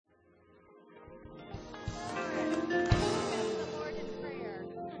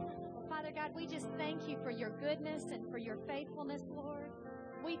we just thank you for your goodness and for your faithfulness, Lord.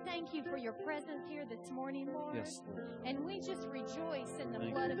 We thank you for your presence here this morning, Lord. Yes, Lord. And we just rejoice in the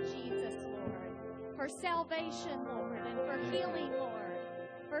Thank blood you. of Jesus, Lord, for salvation, Lord, and for healing, Lord,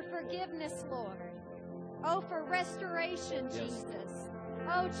 for forgiveness, Lord. Oh, for restoration, Yes. Jesus.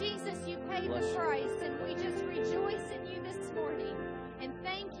 Oh, Jesus, you paid Bless the you. price, and we just rejoice in you this morning. And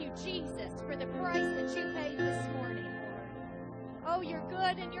thank you, Jesus, for the price that you paid this morning, Lord. Oh, you're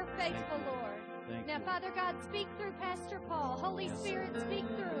good and you're faithful, Lord. Thank Now, you. Father God, speak through Pastor Paul. Holy Yes, Spirit, speak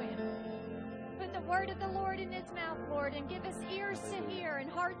through him. Put the word of the Lord in his mouth, Lord, and give us ears to hear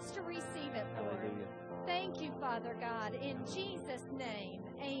and hearts to receive it, Lord. Hallelujah. Thank you, Father God. In Jesus' name,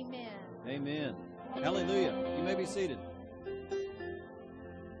 amen. Amen. Hallelujah. You may be seated.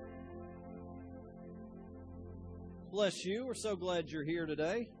 Bless you. We're so glad you're here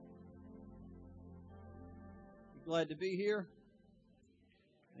today. You glad to be here?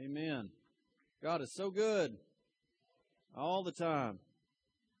 Amen. God is so good all the time.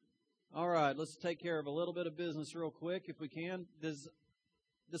 All right, let's take care of a little bit of business real quick if we can.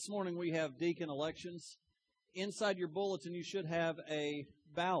 This morning we have deacon elections. Inside your bulletin you should have a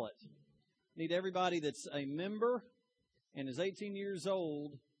ballot. Need everybody that's a member and is 18 years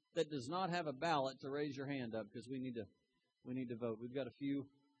old that does not have a ballot to raise your hand up, because we need to vote. We've got a few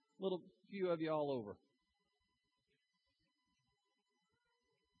of you all over.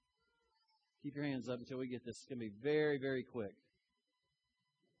 Keep your hands up until we get this. It's going to be very, very quick.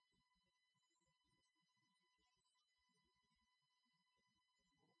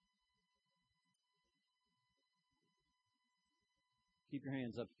 Keep your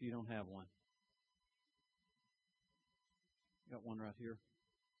hands up if you don't have one. Got one right here.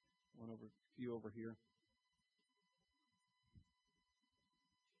 A few over here.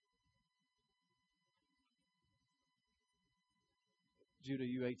 Judah,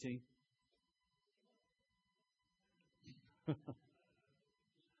 you 18?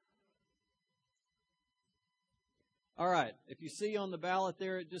 All right. If you see on the ballot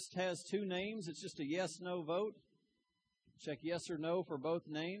there, it just has two names. It's just a yes/no vote. Check yes or no for both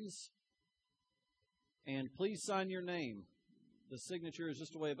names. And please sign your name. The signature is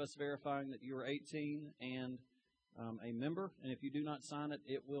just a way of us verifying that you are 18 and a member. And if you do not sign it,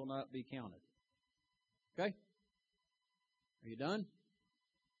 it will not be counted. Okay? Are you done?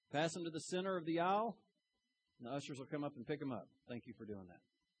 Pass them to the center of the aisle. And the ushers will come up and pick them up. Thank you for doing that.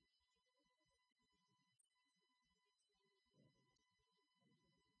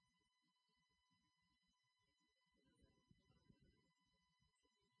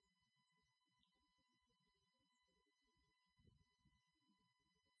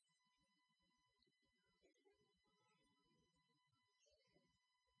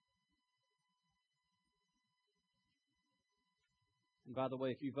 And by the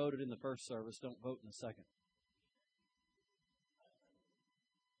way, if you voted in the first service, don't vote in the second.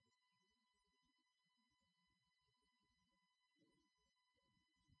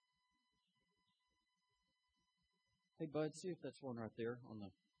 Hey, bud, see if that's one right there on the...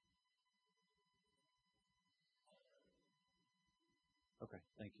 Okay,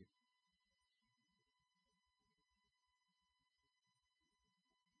 thank you.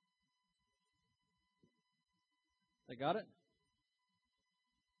 They got it?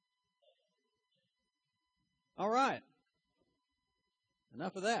 All right.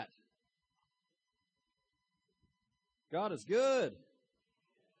 Enough of that. God is good.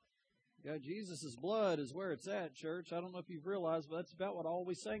 God, Jesus' blood is where it's at, church. I don't know if you've realized, but that's about what all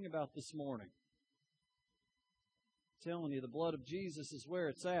we sang about this morning. I'm telling you, the blood of Jesus is where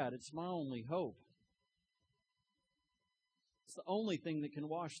it's at. It's my only hope. It's the only thing that can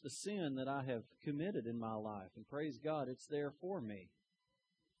wash the sin that I have committed in my life. And praise God, it's there for me.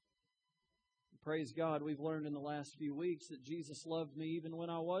 And praise God, we've learned in the last few weeks that Jesus loved me even when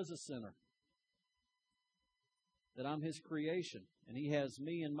I was a sinner. That I'm His creation, and He has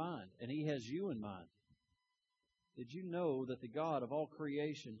me in mind, and He has you in mind. Did you know that the God of all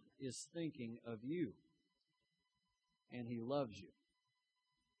creation is thinking of you? And He loves you.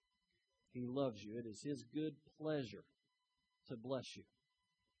 He loves you. It is His good pleasure to bless you.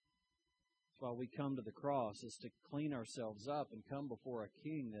 That's why we come to the cross, is to clean ourselves up and come before a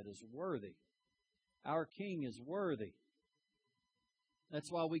King that is worthy. Our King is worthy.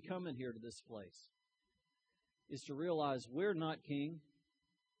 That's why we come in here to this place, is to realize we're not King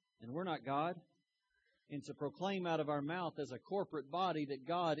and we're not God, and to proclaim out of our mouth as a corporate body that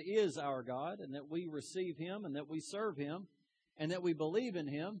God is our God, and that we receive Him, and that we serve Him, and that we believe in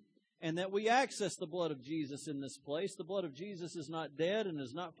Him, and that we access the blood of Jesus in this place. The blood of Jesus is not dead and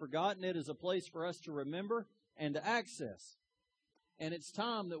is not forgotten. It is a place for us to remember and to access. And it's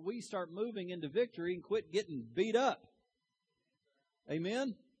time that we start moving into victory and quit getting beat up.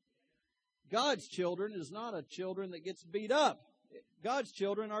 Amen? God's children is not a children that gets beat up. God's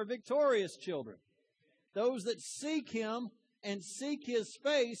children are victorious children. Those that seek Him and seek His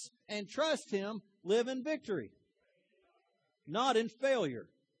face and trust Him live in victory. Not in failure,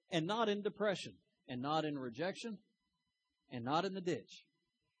 and not in depression, and not in rejection, and not in the ditch.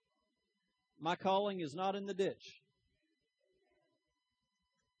 My calling is not in the ditch.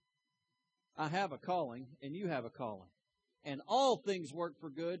 I have a calling, and you have a calling. And all things work for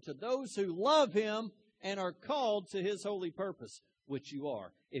good to those who love Him and are called to His holy purpose, which you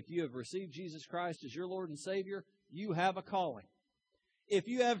are. If you have received Jesus Christ as your Lord and Savior, you have a calling. If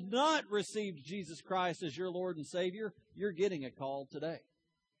you have not received Jesus Christ as your Lord and Savior, you're getting a call today.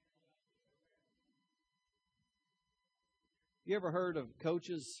 You ever heard of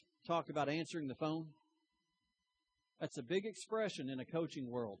coaches talk about answering the phone? That's a big expression in a coaching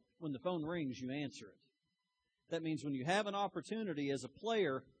world. When the phone rings, you answer it. That means when you have an opportunity as a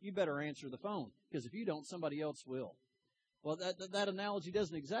player, you better answer the phone. Because if you don't, somebody else will. Well, that analogy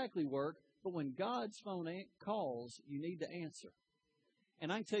doesn't exactly work, but when God's phone calls, you need to answer.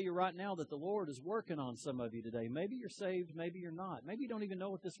 And I can tell you right now that the Lord is working on some of you today. Maybe you're saved, maybe you're not. Maybe you don't even know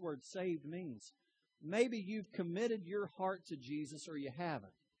what this word saved means. Maybe you've committed your heart to Jesus or you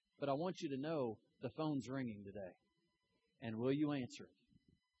haven't. But I want you to know the phone's ringing today. And will you answer it?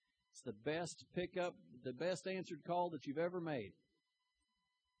 It's the best pickup, the best answered call that you've ever made.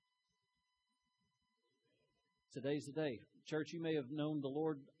 Today's the day. Church, you may have known the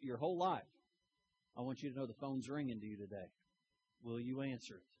Lord your whole life. I want you to know the phone's ringing to you today. Will you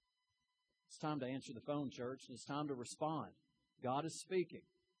answer it? It's time to answer the phone, church, and it's time to respond. God is speaking.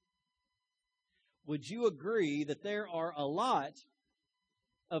 Would you agree that there are a lot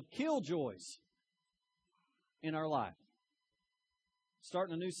of killjoys in our life?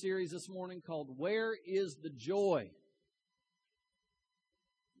 Starting a new series this morning called Where is the Joy?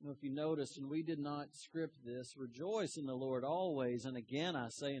 I don't know if you noticed, and we did not script this, rejoice in the Lord always. And again I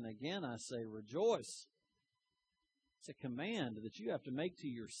say, rejoice. It's a command that you have to make to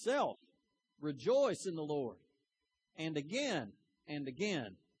yourself. Rejoice in the Lord. And again, and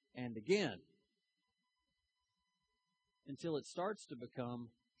again, and again. Until it starts to become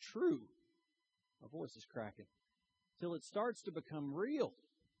true. My voice is cracking. Till it starts to become real.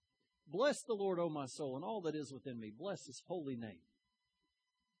 Bless the Lord, O my soul, and all that is within me. Bless His holy name.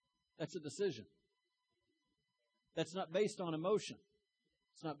 That's a decision. That's not based on emotion.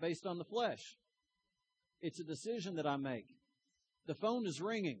 It's not based on the flesh. It's a decision that I make. The phone is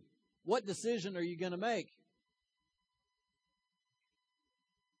ringing. What decision are you going to make?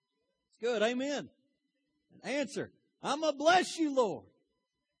 It's good. Amen. An answer. I'm going to bless you, Lord.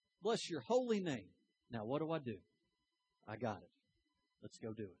 Bless your holy name. Now, what do? I got it. Let's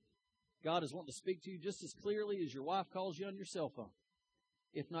go do it. God is wanting to speak to you just as clearly as your wife calls you on your cell phone,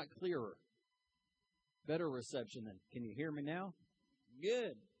 if not clearer. Better reception than, can you hear me now?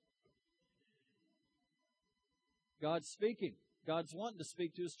 Good. God's speaking. God's wanting to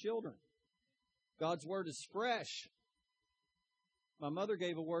speak to His children. God's Word is fresh. My mother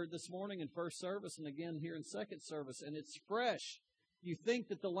gave a word this morning in first service and again here in second service, and it's fresh. You think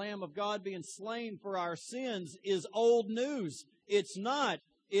that the Lamb of God being slain for our sins is old news. It's not.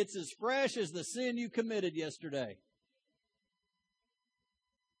 It's as fresh as the sin you committed yesterday.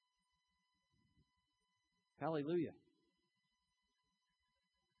 Hallelujah.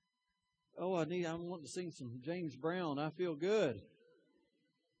 Oh, I'm wanting to sing some James Brown. I feel good.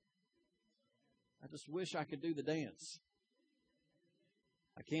 I just wish I could do the dance.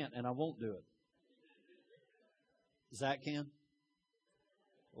 I can't, and I won't do it. Zach can?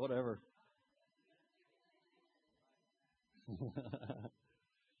 Whatever.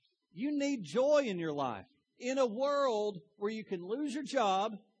 You need joy in your life. In a world where you can lose your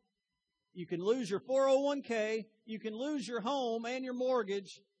job, you can lose your 401k, you can lose your home and your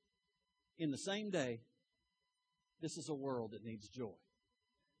mortgage in the same day, this is a world that needs joy.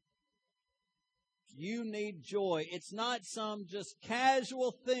 You need joy. It's not some just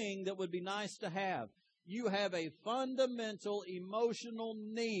casual thing that would be nice to have. You have a fundamental emotional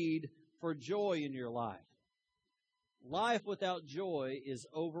need for joy in your life. Life without joy is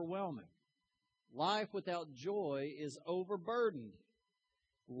overwhelming. Life without joy is overburdened.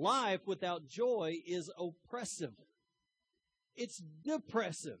 Life without joy is oppressive. It's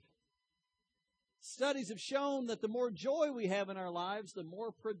depressive. Studies have shown that the more joy we have in our lives, the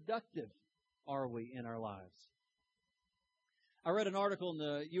more productive are we in our lives. I read an article in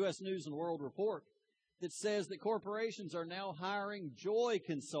the U.S. News and World Report that says that corporations are now hiring joy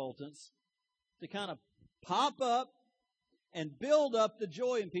consultants to kind of pop up and build up the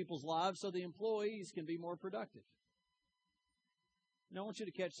joy in people's lives so the employees can be more productive. Now, I want you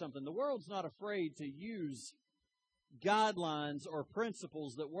to catch something. The world's not afraid to use guidelines or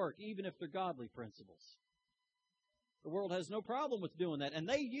principles that work, even if they're godly principles. The world has no problem with doing that. And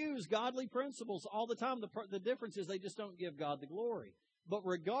they use godly principles all the time. The difference is they just don't give God the glory. But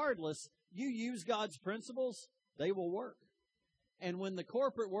regardless, you use God's principles, they will work. And when the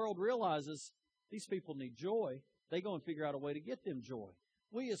corporate world realizes these people need joy, they go and figure out a way to get them joy.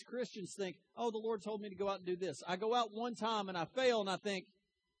 We as Christians think, oh, the Lord told me to go out and do this. I go out one time and I fail and I think,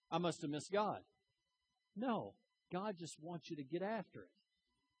 I must have missed God. No, God just wants you to get after it.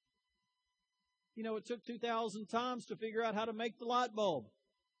 You know, it took 2,000 times to figure out how to make the light bulb.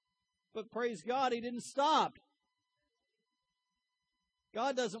 But praise God, He didn't stop.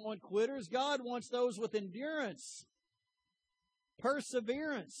 God doesn't want quitters. God wants those with endurance,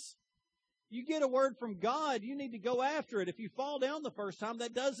 perseverance. You get a word from God, you need to go after it. If you fall down the first time,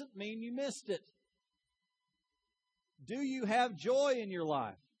 that doesn't mean you missed it. Do you have joy in your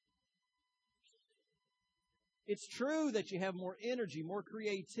life? It's true that you have more energy, more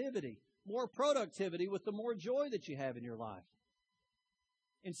creativity, more productivity with the more joy that you have in your life.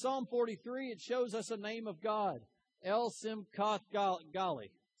 In Psalm 43, it shows us a name of God, El Simchath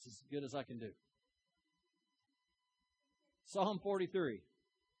Gali. It's as good as I can do. Psalm 43.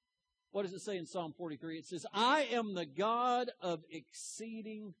 What does it say in Psalm 43? It says, I am the God of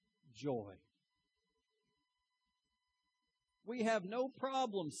exceeding joy. We have no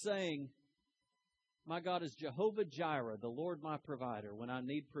problem saying, my God is Jehovah Jireh, the Lord my provider, when I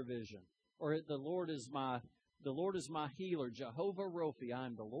need provision. Or the Lord is my healer, Jehovah Rophi, I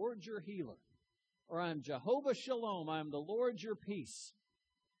am the Lord your healer. Or I am Jehovah Shalom, I am the Lord your peace.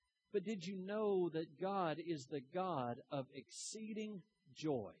 But did you know that God is the God of exceeding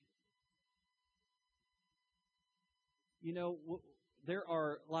joy? You know, there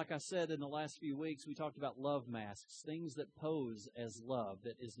are, like I said in the last few weeks, we talked about love masks, things that pose as love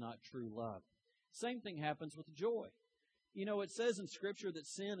that is not true love. Same thing happens with joy. You know, it says in Scripture that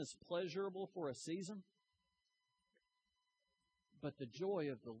sin is pleasurable for a season, but the joy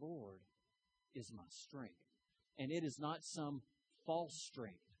of the Lord is my strength. And it is not some false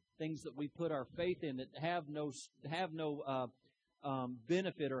strength, things that we put our faith in that have no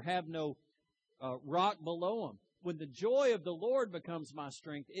benefit or have no rock below them. When the joy of the Lord becomes my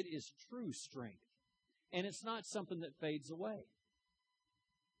strength, it is true strength. And it's not something that fades away.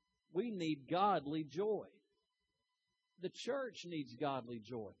 We need godly joy. The church needs godly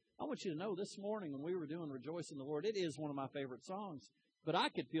joy. I want you to know this morning when we were doing Rejoice in the Lord, it is one of my favorite songs. But I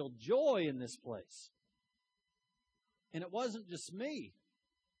could feel joy in this place. And it wasn't just me.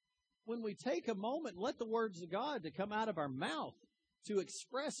 When we take a moment and let the words of God to come out of our mouth, to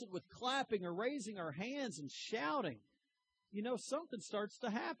express it with clapping or raising our hands and shouting, you know, something starts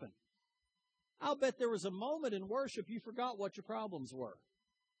to happen. I'll bet there was a moment in worship you forgot what your problems were.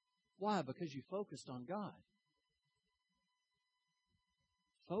 Why? Because you focused on God.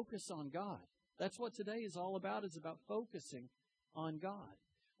 Focus on God. That's what today is all about. It's about focusing on God.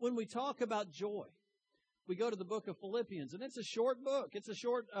 When we talk about joy, we go to the book of Philippians, and it's a short book. It's a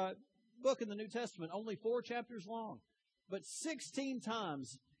short book in the New Testament, only 4 chapters long. But 16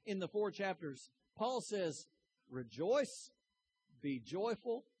 times in the 4 chapters, Paul says, rejoice, be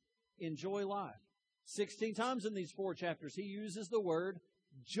joyful, enjoy life. 16 times in these 4 chapters, he uses the word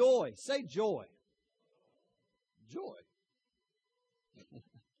joy. Say joy. Joy.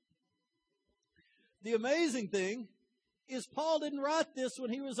 The amazing thing is Paul didn't write this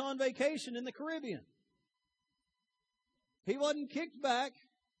when he was on vacation in the Caribbean. He wasn't kicked back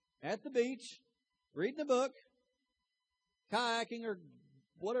at the beach, reading a book, kayaking or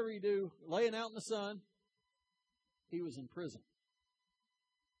whatever you do, laying out in the sun. He was in prison.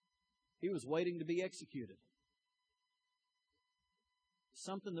 He was waiting to be executed.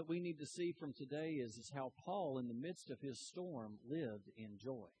 Something that we need to see from today is how Paul, in the midst of his storm, lived in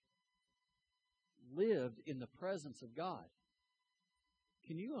joy. Lived in the presence of God.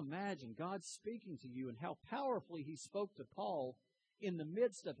 Can you imagine God speaking to you and how powerfully he spoke to Paul in the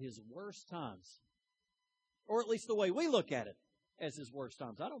midst of his worst times? Or at least the way we look at it as his worst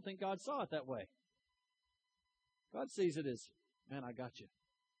times. I don't think God saw it that way. God sees it as, man, I got you.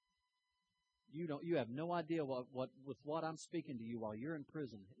 You have no idea what with what I'm speaking to you while you're in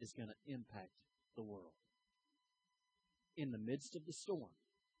prison is going to impact the world. In the midst of the storm,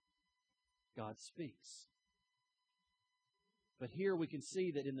 God speaks. But here we can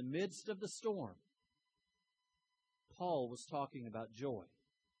see that in the midst of the storm, Paul was talking about joy.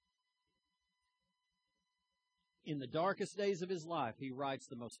 In the darkest days of his life, he writes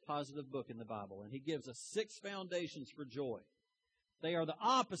the most positive book in the Bible, and he gives us 6 foundations for joy. They are the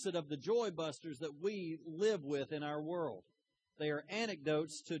opposite of the joy busters that we live with in our world. They are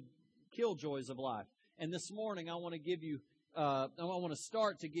antidotes to killjoys of life. And this morning, I want to give you, I want to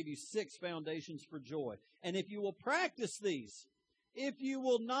start to give you 6 foundations for joy. And if you will practice these, if you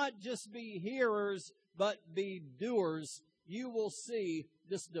will not just be hearers, but be doers, you will see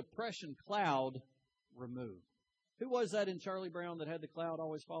this depression cloud removed. Who was that in Charlie Brown that had the cloud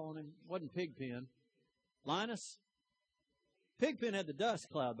always following him? It wasn't Pigpen. Linus? Pigpen had the dust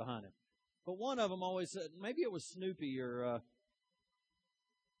cloud behind him. But one of them always said, maybe it was Snoopy or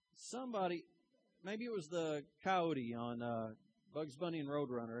somebody, maybe it was the coyote on Bugs Bunny and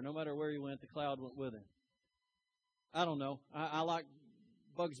Roadrunner. No matter where he went, the cloud went with him. I don't know. I like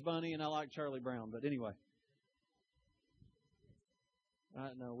Bugs Bunny and I like Charlie Brown. But anyway.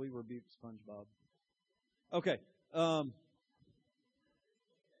 No, we rebuked SpongeBob. Okay.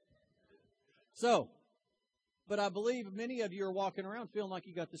 But I believe many of you are walking around feeling like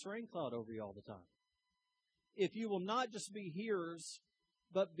you got this rain cloud over you all the time. If you will not just be hearers,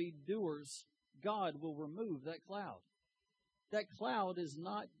 but be doers, God will remove that cloud. That cloud is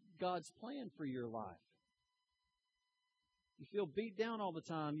not God's plan for your life. You feel beat down all the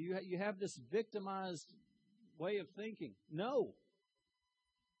time. You have this victimized way of thinking. No,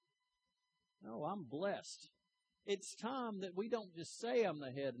 I'm blessed. It's time that we don't just say I'm the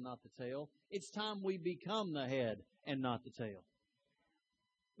head and not the tail. It's time we become the head and not the tail.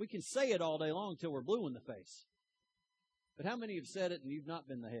 We can say it all day long until we're blue in the face. But how many have said it and you've not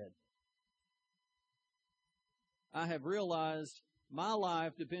been the head? I have realized my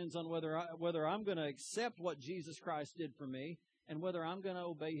life depends on whether I'm going to accept what Jesus Christ did for me and whether I'm going to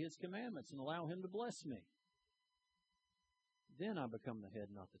obey His commandments and allow Him to bless me. Then I become the head,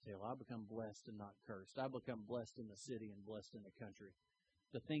 not the tail. I become blessed and not cursed. I become blessed in the city and blessed in the country.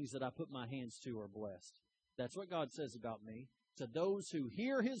 The things that I put my hands to are blessed. That's what God says about me. To those who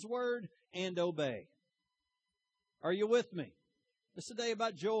hear His word and obey. Are you with me? It's a day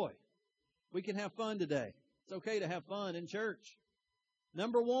about joy. We can have fun today. It's okay to have fun in church.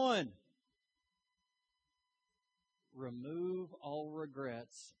 Number 1, remove all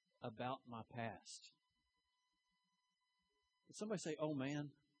regrets about my past. Did somebody say, oh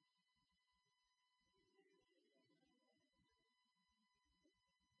man?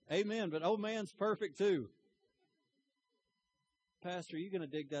 Amen, but oh man's perfect too. Pastor, are you going to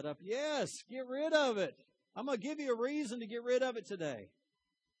dig that up? Yes, get rid of it. I'm going to give you a reason to get rid of it today.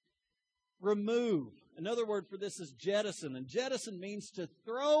 Remove. Another word for this is jettison. And jettison means to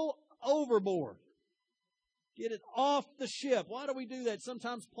throw overboard. Get it off the ship. Why do we do that?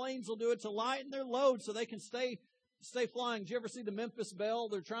 Sometimes planes will do it to lighten their load so they can stay flying. Did you ever see the Memphis Belle?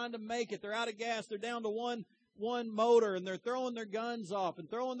 They're trying to make it. They're out of gas. They're down to one motor, and they're throwing their guns off and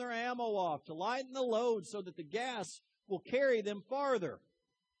throwing their ammo off to lighten the load so that the gas will carry them farther.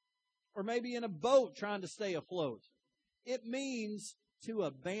 Or maybe in a boat trying to stay afloat. It means to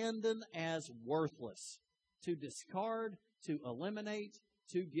abandon as worthless, to discard, to eliminate,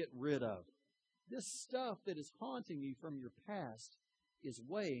 to get rid of. This stuff that is haunting you from your past is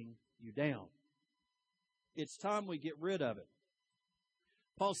weighing you down. It's time we get rid of it.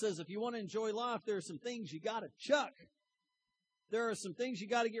 Paul says if you want to enjoy life, there are some things you got to chuck. There are some things you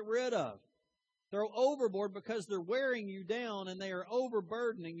got to get rid of. Throw overboard because they're wearing you down and they are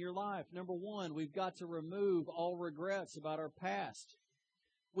overburdening your life. Number 1, we've got to remove all regrets about our past.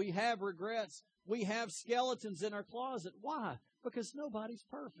 We have regrets. We have skeletons in our closet. Why? Because nobody's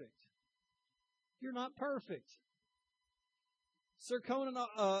perfect. You're not perfect. Sir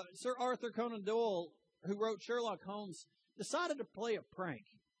Arthur Conan Doyle, who wrote Sherlock Holmes, decided to play a prank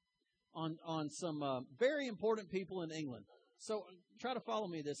on some very important people in England. So try to follow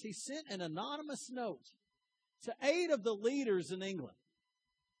me this. He sent an anonymous note to 8 of the leaders in England.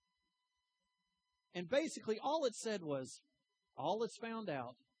 And basically all it said was, all that's found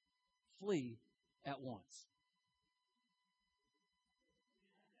out, flee at once.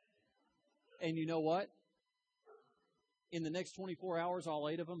 And you know what? In the next 24 hours, all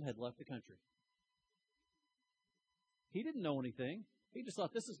 8 of them had left the country. He didn't know anything. He just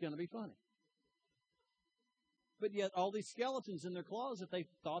thought this is going to be funny. But yet all these skeletons in their closet, they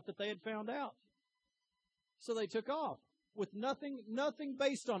thought that they had found out. So they took off with nothing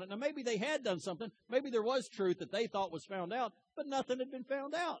based on it. Now maybe they had done something. Maybe there was truth that they thought was found out, but nothing had been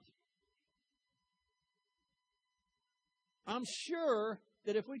found out. I'm sure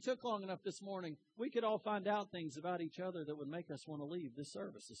that if we took long enough this morning, we could all find out things about each other that would make us want to leave this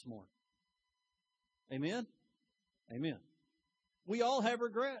service this morning. Amen? Amen. We all have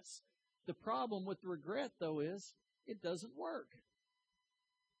regrets. The problem with regret, though, is it doesn't work.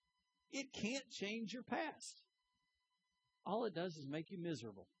 It can't change your past. All it does is make you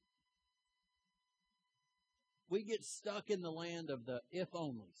miserable. We get stuck in the land of the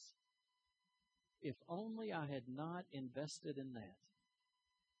if-onlys. If only I had not invested in that.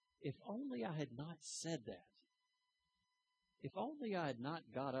 If only I had not said that. If only I had not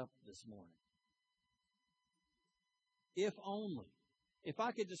got up this morning. If only. If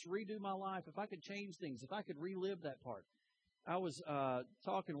I could just redo my life, if I could change things, if I could relive that part. I was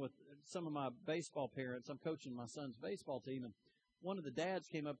talking with some of my baseball parents. I'm coaching my son's baseball team, and one of the dads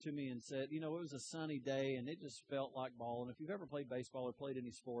came up to me and said, it was a sunny day, and it just felt like ball. And if you've ever played baseball or played any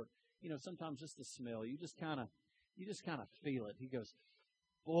sport, sometimes just the smell, you just kind of feel it. He goes,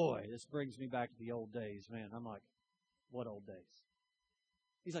 boy, this brings me back to the old days, man. I'm like, what old days?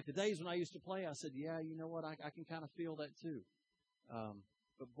 He's like, the days when I used to play. I said, yeah, you know what? I can kind of feel that too.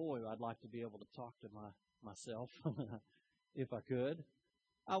 But boy, I'd like to be able to talk to myself if I could.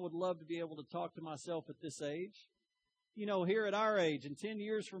 I would love to be able to talk to myself at this age. Here at our age, in 10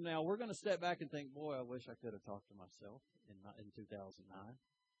 years from now, we're going to step back and think, boy, I wish I could have talked to myself in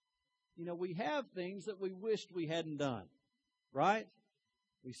 2009. We have things that we wished we hadn't done, right?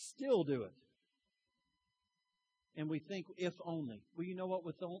 We still do it. And we think, if only. Well, you know what?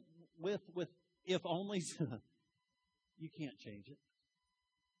 With if onlys, you can't change it.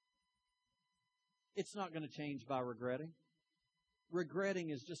 It's not going to change by regretting. Regretting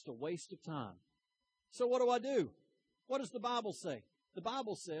is just a waste of time. So what do? What does the Bible say? The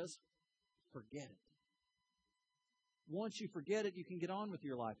Bible says, forget it. Once you forget it, you can get on with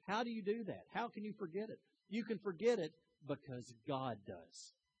your life. How do you do that? How can you forget it? You can forget it because God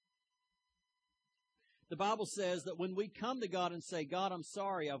does. The Bible says that when we come to God and say, God, I'm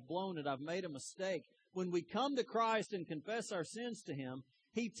sorry, I've blown it, I've made a mistake. When we come to Christ and confess our sins to Him,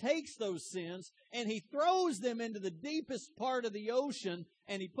 He takes those sins and He throws them into the deepest part of the ocean,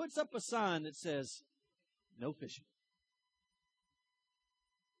 and He puts up a sign that says, no fishing.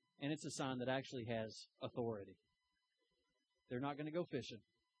 And it's a sign that actually has authority. They're not going to go fishing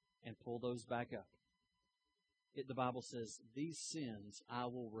and pull those back up. The Bible says, these sins I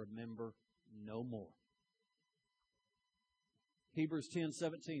will remember no more. Hebrews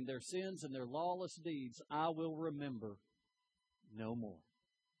 10:17, their sins and their lawless deeds I will remember no more.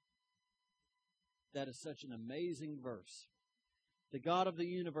 That is such an amazing verse. The God of the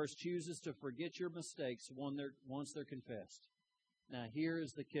universe chooses to forget your mistakes once they're confessed. Now here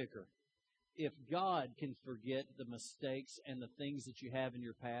is the kicker. If God can forget the mistakes and the things that you have in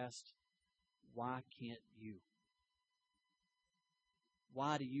your past, why can't you?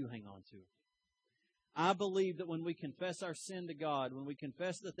 Why do you hang on to it? I believe that when we confess our sin to God, when we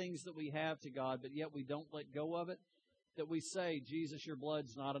confess the things that we have to God, but yet we don't let go of it, that we say, Jesus, your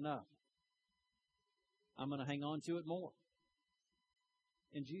blood's not enough. I'm going to hang on to it more.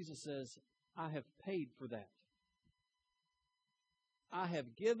 And Jesus says, I have paid for that. I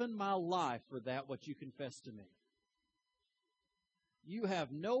have given my life for that, what you confess to me. You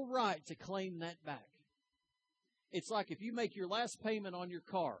have no right to claim that back. It's like if you make your last payment on your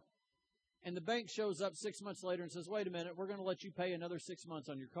car, and the bank shows up 6 months later and says, wait a minute, we're going to let you pay another 6 months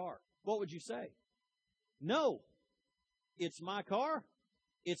on your car. What would you say? No. It's my car.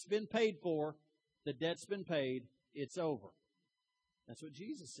 It's been paid for. The debt's been paid. It's over. That's what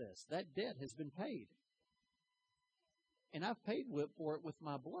Jesus says. That debt has been paid. And I've paid for it with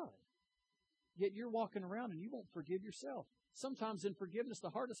my blood. Yet you're walking around and you won't forgive yourself. Sometimes in forgiveness,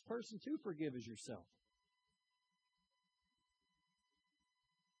 the hardest person to forgive is yourself.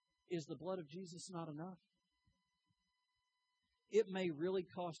 Is the blood of Jesus not enough? It may really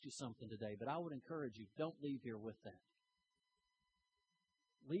cost you something today, but I would encourage you, don't leave here with that.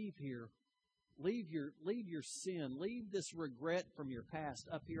 Leave here. Leave your sin. Leave this regret from your past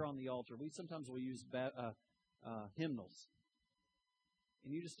up here on the altar. Sometimes we use hymnals.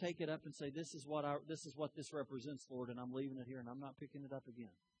 And you just take it up and say, this is what this represents, Lord, and I'm leaving it here and I'm not picking it up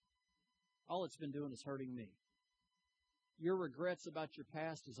again. All it's been doing is hurting me. Your regrets about your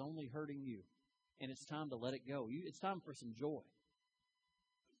past is only hurting you. And it's time to let it go. It's time for some joy.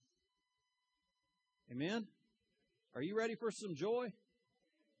 Amen? Are you ready for some joy?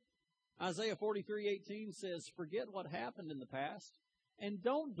 Isaiah 43:18 says, forget what happened in the past and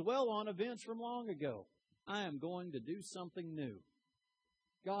don't dwell on events from long ago. I am going to do something new.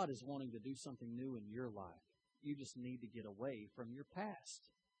 God is wanting to do something new in your life. You just need to get away from your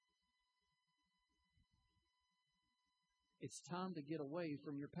past. It's time to get away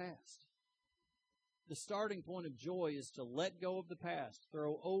from your past. The starting point of joy is to let go of the past,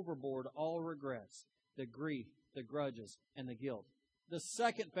 throw overboard all regrets, the grief, the grudges, and the guilt. the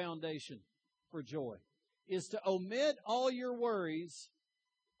second foundation for joy is to omit all your worries.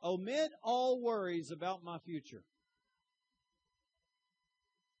 Omit all worries about my future.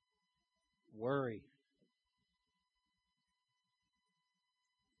 Worry.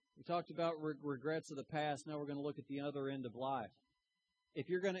 We talked about regrets of the past. Now we're going to look at the other end of life. If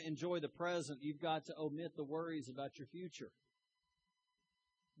you're going to enjoy the present, you've got to omit the worries about your future.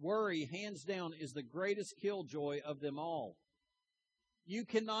 Worry, hands down, is the greatest killjoy of them all. You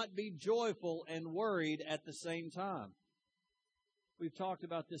cannot be joyful and worried at the same time. We've talked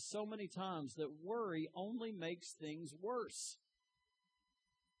about this so many times that worry only makes things worse.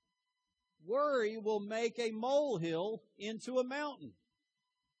 Worry will make a molehill into a mountain.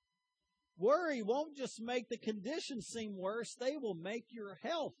 Worry won't just make the conditions seem worse, they will make your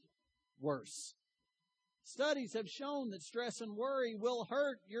health worse. Studies have shown that stress and worry will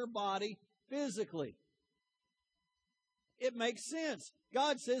hurt your body physically. It makes sense.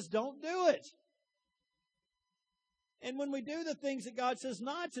 God says don't do it. And when we do the things that God says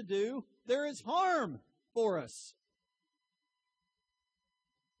not to do, there is harm for us.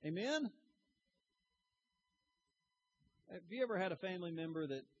 Amen? Have you ever had a family member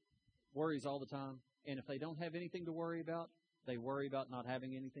that worries all the time? And if they don't have anything to worry about, they worry about not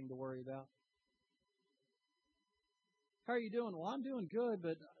having anything to worry about? How are you doing? Well, I'm doing good,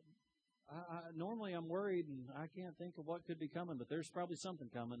 but normally I'm worried and I can't think of what could be coming, but there's probably something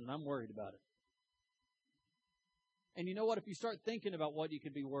coming and I'm worried about it. And you know what? If you start thinking about what you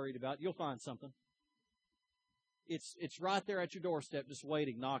could be worried about, you'll find something. It's right there at your doorstep, just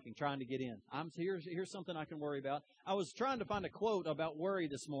waiting, knocking, trying to get in. Here's something I can worry about. I was trying to find a quote about worry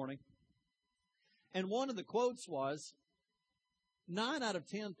this morning, and one of the quotes was, 9 out of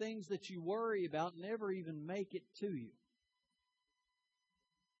 10 things that you worry about never even make it to you.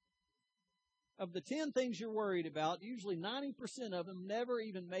 Of the 10 things you're worried about, usually 90% of them never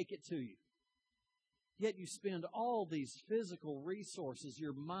even make it to you. Yet you spend all these physical resources,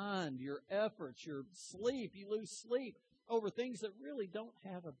 your mind, your efforts, your sleep. You lose sleep over things that really don't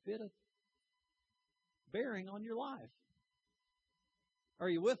have a bit of bearing on your life. Are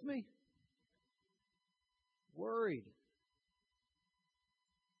you with me? Worried.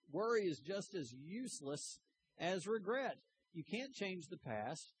 Worry is just as useless as regret. You can't change the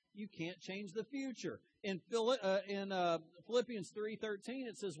past. You can't change the future. In Philippians 3:13,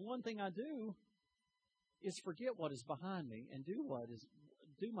 it says, "One thing I do is forget what is behind me and do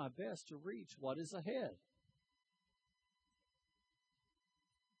my best to reach what is ahead."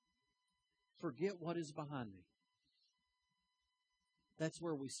 Forget what is behind me. That's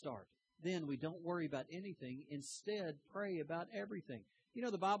where we start. Then we don't worry about anything. Instead, pray about everything. You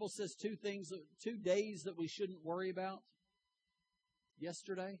know, the Bible says 2 days that we shouldn't worry about.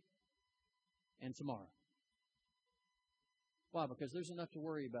 Yesterday and tomorrow. Why? Because there's enough to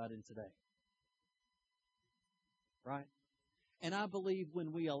worry about in today. Right? And I believe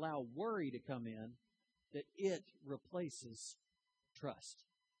when we allow worry to come in, that it replaces trust.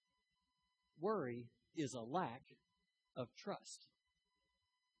 Worry is a lack of trust.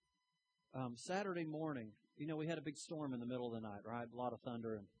 Saturday morning, you know, we had a big storm in the middle of the night, right? A lot of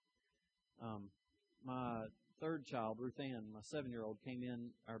thunder. And my third child, Ruth Ann, my 7-year-old, came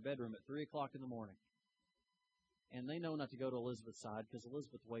in our bedroom at 3 o'clock in the morning. And they know not to go to Elizabeth's side because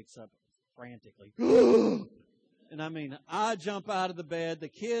Elizabeth wakes up frantically. And I mean, I jump out of the bed. The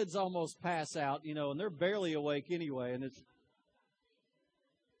kids almost pass out, you know, and they're barely awake anyway. And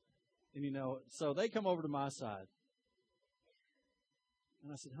you know, so they come over to my side.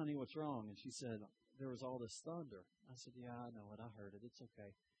 And I said, "Honey, what's wrong?" And she said, "There was all this thunder." I said, "Yeah, I know it. I heard it. It's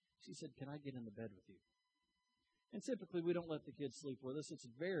okay." She said, "Can I get in the bed with you?" And typically we don't let the kids sleep with us. It's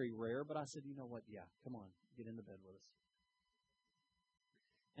very rare. But I said, "You know what? Yeah, come on, get in the bed with us."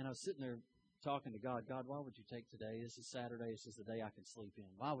 And I was sitting there talking to God. "God, why would you take today? This is Saturday. This is the day I can sleep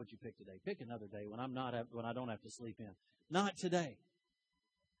in. Why would you pick today? Pick another day when I don't have to sleep in. Not today."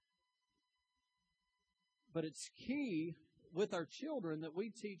 But it's key with our children that we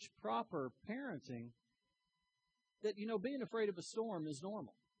teach proper parenting that, you know, being afraid of a storm is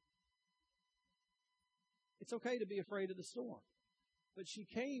normal. It's okay to be afraid of the storm. But she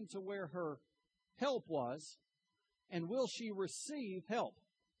came to where her help was, and will she receive help?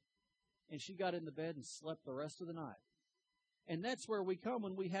 And she got in the bed and slept the rest of the night. And that's where we come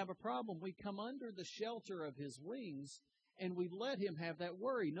when we have a problem. We come under the shelter of His wings, and we let Him have that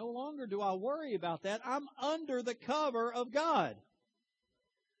worry. No longer do I worry about that. I'm under the cover of God.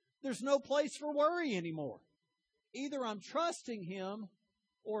 There's no place for worry anymore. Either I'm trusting Him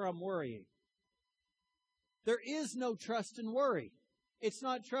or I'm worrying. There is no trust and worry. It's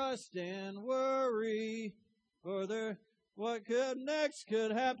not trust and worry, for there What could next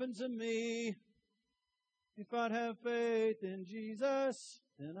could happen to me? If I'd have faith in Jesus,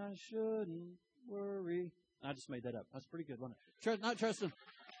 then I shouldn't worry. I just made that up. That's pretty good, wasn't it? Not trust and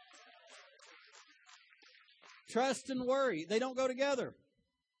trust and worry. They don't go together.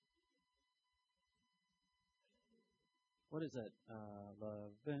 What is that?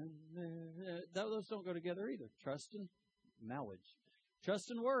 Love and those don't go together either. Trust and knowledge.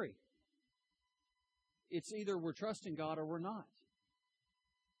 Trust and worry. It's either we're trusting God or we're not.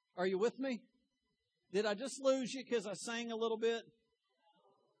 Are you with me? Did I just lose you because I sang a little bit?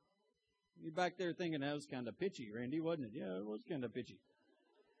 You're back there thinking that was kind of pitchy, Randy, wasn't it? Yeah, it was kind of pitchy.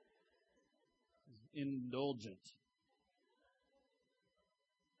 Indulgent.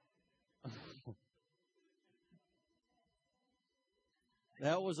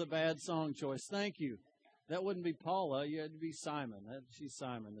 That was a bad song choice. Thank you. That wouldn't be Paula. You had to be Simon. She's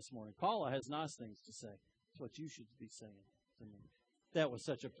Simon this morning. Paula has nice things to say. That's what you should be saying. That was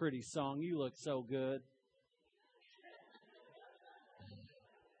such a pretty song. You look so good.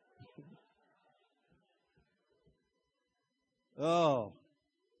 Oh.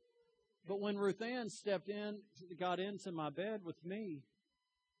 But when Ruth Ann got into my bed with me,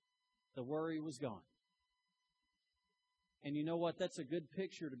 the worry was gone. And you know what? That's a good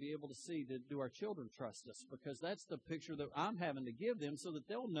picture to be able to see. Do our children trust us? Because that's the picture that I'm having to give them so that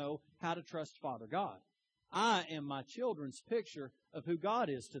they'll know how to trust Father God. I am my children's picture of who God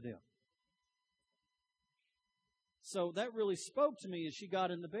is to them. So that really spoke to me as she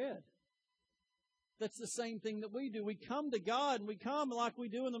got in the bed. That's the same thing that we do. We come to God and we come like we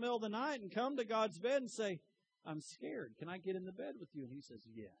do in the middle of the night and come to God's bed and say, I'm scared. Can I get in the bed with you? And He says,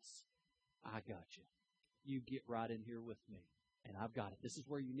 yes, I got you. You get right in here with me. And I've got it. This is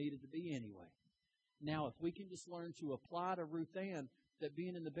where you needed to be anyway. Now, if we can just learn to apply to Ruth Ann that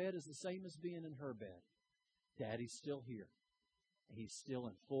being in the bed is the same as being in her bed. Daddy's still here. He's still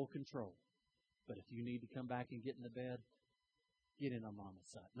in full control. But if you need to come back and get in the bed, get in on Mama's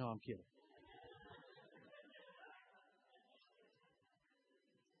side. No, I'm kidding.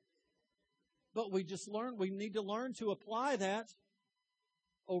 But we need to learn to apply that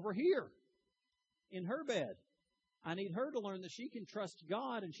over here in her bed. I need her to learn that she can trust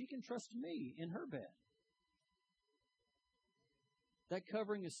God and she can trust me in her bed. That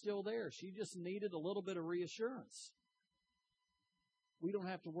covering is still there. She just needed a little bit of reassurance. We don't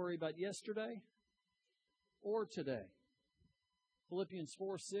have to worry about yesterday or today. Philippians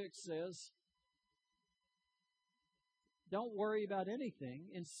 4:6 says, don't worry about anything.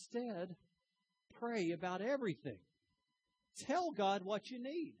 Instead, pray about everything. Tell God what you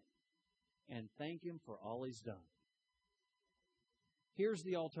need and thank Him for all He's done. Here's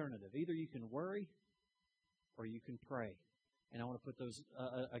the alternative. Either you can worry or you can pray. And I want to put those,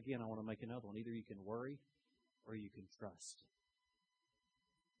 again, I want to make another one. Either you can worry or you can trust.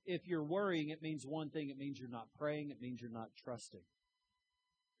 If you're worrying, it means one thing. It means you're not praying. It means you're not trusting.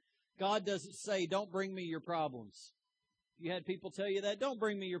 God doesn't say, don't bring me your problems. You had people tell you that, don't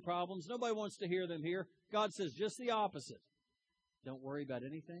bring me your problems. Nobody wants to hear them here. God says just the opposite. Don't worry about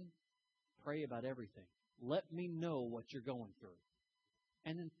anything. Pray about everything. Let me know what you're going through.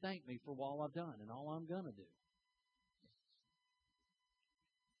 And then thank me for all I've done and all I'm going to do.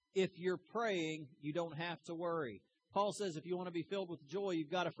 If you're praying, you don't have to worry. Paul says if you want to be filled with joy, you've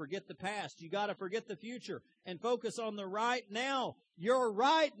got to forget the past. You've got to forget the future and focus on the right now. Your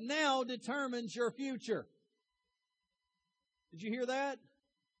right now determines your future. Did you hear that?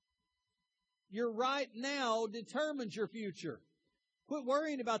 Your right now determines your future. Quit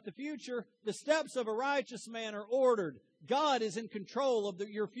worrying about the future. The steps of a righteous man are ordered. God is in control of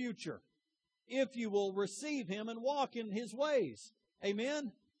your future if you will receive Him and walk in His ways.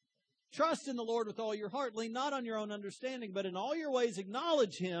 Amen? Trust in the Lord with all your heart. Lean not on your own understanding, but in all your ways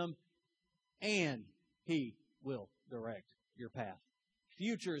acknowledge Him, and He will direct your path.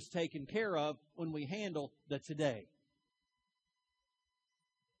 Future is taken care of when we handle the today.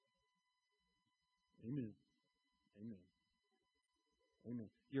 Amen. Amen. Amen.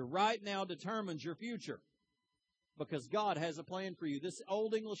 Your right now determines your future because God has a plan for you. This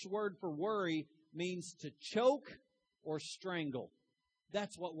Old English word for worry means to choke or strangle.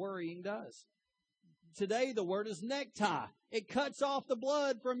 That's what worrying does. Today the word is necktie. It cuts off the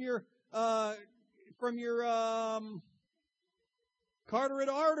blood from your carotid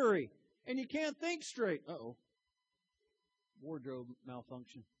artery, and you can't think straight. Uh-oh. Wardrobe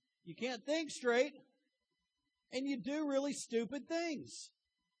malfunction. You can't think straight, and you do really stupid things.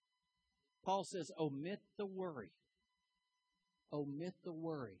 Paul says, omit the worry. Omit the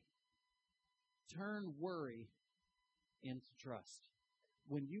worry. Turn worry into trust.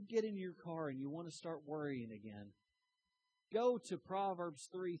 When you get in your car and you want to start worrying again, go to Proverbs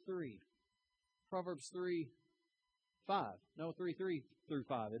 3:3. Proverbs 3:5. No, 3:3 through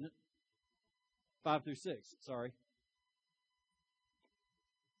 5, isn't it? 5 through 6, sorry.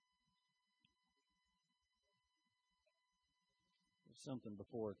 There's something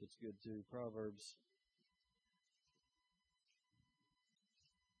before it that's good too. Proverbs.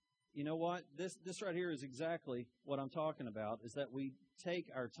 You know what? This right here is exactly what I'm talking about, is that we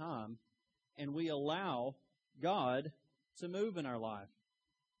take our time and we allow God to move in our life.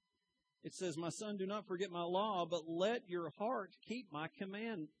 It says, "My son, do not forget my law, but let your heart keep my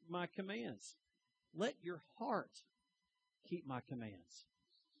commands." Let your heart keep my commands.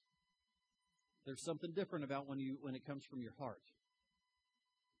 There's something different about when it comes from your heart.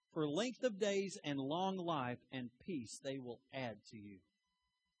 "For length of days and long life and peace they will add to you.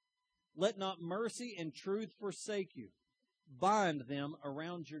 Let not mercy and truth forsake you. Bind them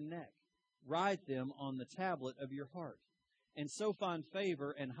around your neck. Write them on the tablet of your heart. And so find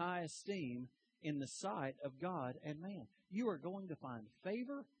favor and high esteem in the sight of God and man." You are going to find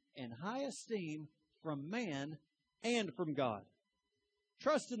favor and high esteem from man and from God.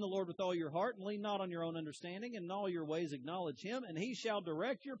 "Trust in the Lord with all your heart and lean not on your own understanding. In all your ways acknowledge Him, and He shall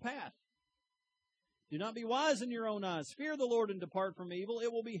direct your path. Do not be wise in your own eyes. Fear the Lord and depart from evil.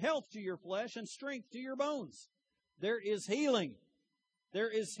 It will be health to your flesh and strength to your bones." There is healing. There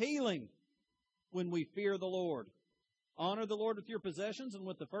is healing when we fear the Lord. "Honor the Lord with your possessions and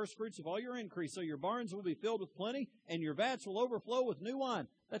with the first fruits of all your increase, so your barns will be filled with plenty and your vats will overflow with new wine."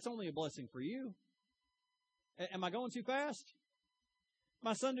 That's only a blessing for you. Am I going too fast?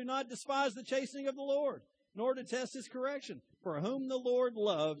 "My son, do not despise the chastening of the Lord, nor detest His correction. For whom the Lord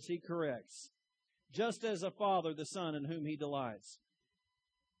loves, He corrects, just as a father the son in whom He delights."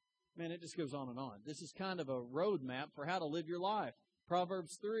 Man, it just goes on and on. This is kind of a roadmap for how to live your life.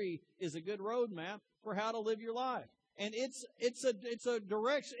 Proverbs 3 is a good roadmap for how to live your life. And it's a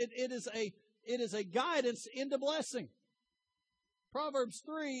direction, it is a guidance into blessing. Proverbs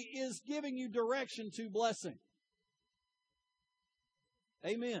 3 is giving you direction to blessing.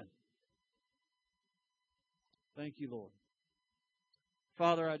 Amen. Thank you, Lord.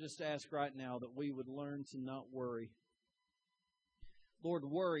 Father, I just ask right now that we would learn to not worry. Lord,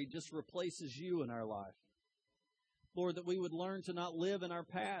 worry just replaces you in our life. Lord, that we would learn to not live in our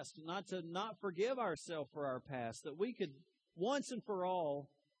past, not forgive ourselves for our past, that we could once and for all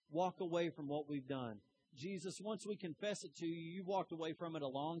walk away from what we've done. Jesus, once we confess it to you, you walked away from it a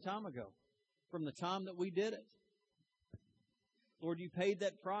long time ago, from the time that we did it. Lord, you paid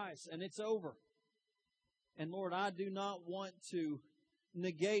that price, and it's over. And Lord, I do not want to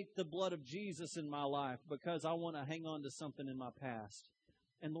negate the blood of Jesus in my life because I want to hang on to something in my past.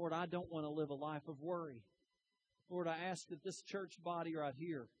 And Lord, I don't want to live a life of worry. Lord, I ask that this church body right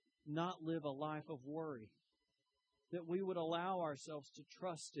here not live a life of worry. That we would allow ourselves to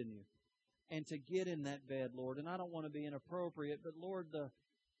trust in you and to get in that bed, Lord. And I don't want to be inappropriate, but Lord, the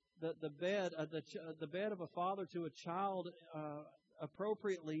bed of a father to a child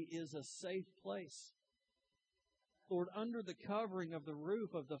appropriately is a safe place. Lord, under the covering of the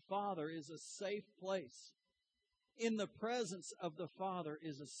roof of the Father is a safe place. In the presence of the Father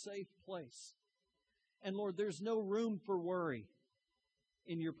is a safe place. And Lord, there's no room for worry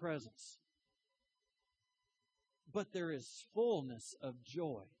in your presence. But there is fullness of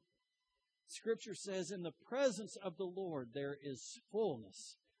joy. Scripture says, in the presence of the Lord, there is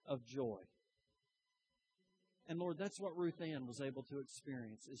fullness of joy. And Lord, that's what Ruth Ann was able to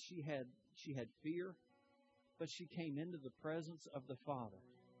experience, is she had fear, but she came into the presence of the Father.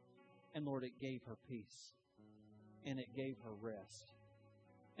 And Lord, it gave her peace. And it gave her rest.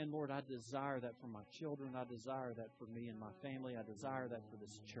 And Lord, I desire that for my children. I desire that for me and my family. I desire that for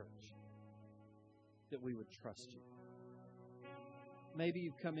this church. That we would trust you. Maybe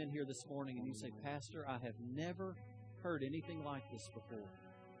you've come in here this morning and you say, Pastor, I have never heard anything like this before.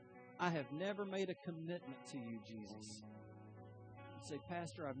 I have never made a commitment to you, Jesus. You say,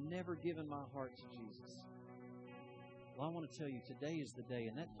 Pastor, I've never given my heart to Jesus. Well, I want to tell you, today is the day,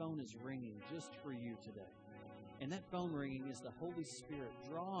 and that phone is ringing just for you today. And that phone ringing is the Holy Spirit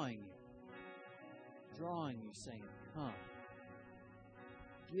drawing you, saying, come.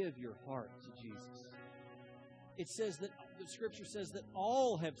 Give your heart to Jesus. It says that, the Scripture says that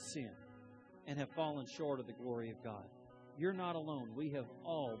all have sinned and have fallen short of the glory of God. You're not alone. We have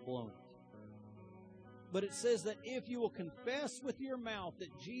all blown it. But it says that if you will confess with your mouth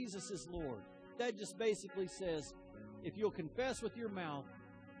that Jesus is Lord, that just basically says, if you'll confess with your mouth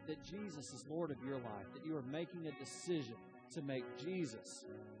that Jesus is Lord of your life, that you are making a decision to make Jesus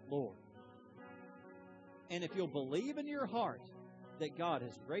Lord. And if you'll believe in your heart that God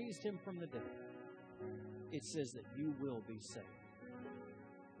has raised him from the dead, it says that you will be saved.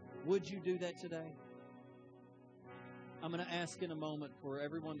 Would you do that today? I'm going to ask in a moment for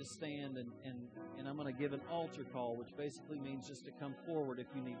everyone to stand, and I'm going to give an altar call, which basically means just to come forward if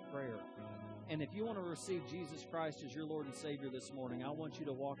you need prayer. And if you want to receive Jesus Christ as your Lord and Savior this morning, I want you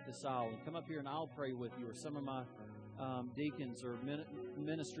to walk this aisle and come up here and I'll pray with you, or some of my deacons or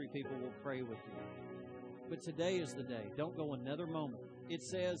ministry people will pray with you. But today is the day. Don't go another moment. It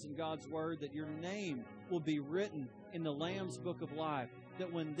says in God's Word that your name will be written in the Lamb's Book of Life,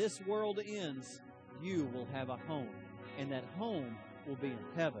 that when this world ends, you will have a home, and that home will be in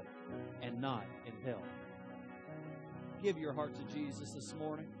heaven and not in hell. Give your heart to Jesus this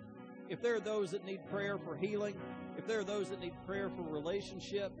morning. If there are those that need prayer for healing, if there are those that need prayer for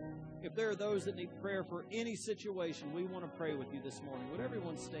relationship, if there are those that need prayer for any situation, we want to pray with you this morning. Would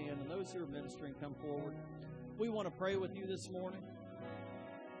everyone stand, and those who are ministering come forward? We want to pray with you this morning.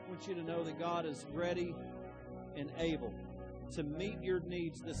 I want you to know that God is ready and able to meet your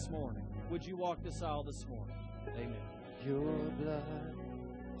needs this morning. Would you walk this aisle this morning? Amen. Your blood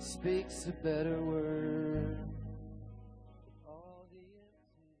speaks a better word